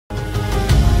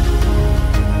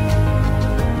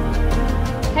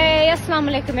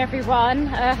Assalamu alaikum everyone,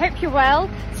 hope you're well.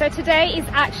 So today is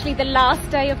actually the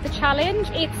last day of the challenge.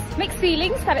 It's mixed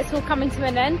feelings that it's all coming to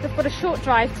an end. We've got a short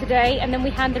drive today and then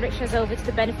we hand the rickshaws over to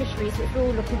the beneficiaries, which we're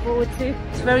all looking forward to.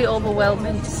 It's very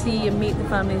overwhelming to see and meet the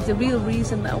families. The real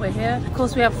reason that we're here. Of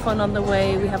course we have fun on the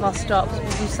way, we have our stops,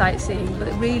 we do sightseeing, but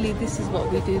really this is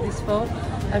what we do this for.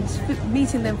 And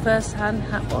meeting them firsthand,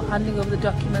 or handing over the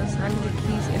documents, handing the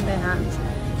keys in their hands.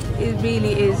 It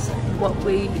really is what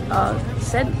we are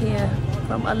sent here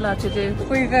from Allah to do.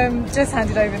 We've just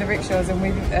handed over the rickshaws and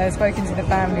we've spoken to the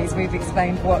families. We've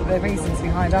explained what the reasons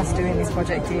behind us doing this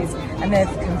project is, and they've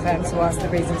confirmed to us the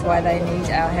reasons why they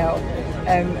need our help,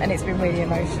 and it's been really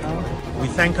emotional. We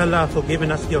thank Allah for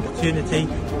giving us the opportunity.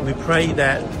 We pray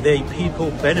that the people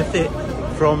benefit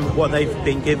from what they've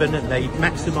been given and they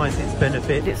maximise its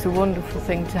benefit. It's a wonderful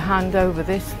thing to hand over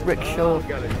this rickshaw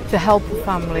to help a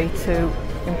family to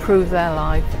improve their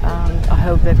life, and I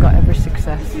hope they've got every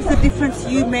success. This is the difference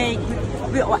you make.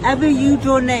 Whatever you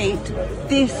donate,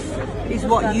 this is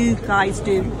what you guys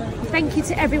do. Thank you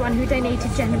to everyone who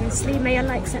donated generously. May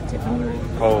Allah accept it from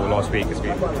you all. Last week has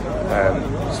been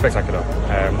spectacular.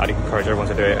 I'd encourage everyone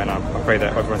to do it, and I pray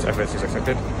that everyone's efforts is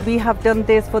accepted. We have done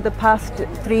this for the past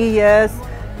 3 years.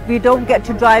 We don't get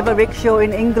to drive a rickshaw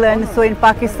in England, so in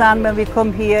Pakistan when we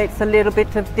come here it's a little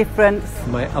bit of difference.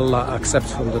 May Allah accept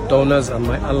from the donors, and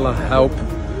may Allah help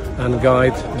and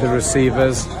guide the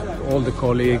receivers, all the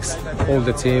colleagues, all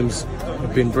the teams.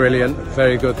 Have been brilliant,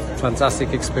 very good,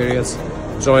 fantastic experience.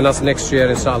 Join us next year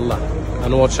inshallah,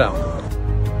 and watch out.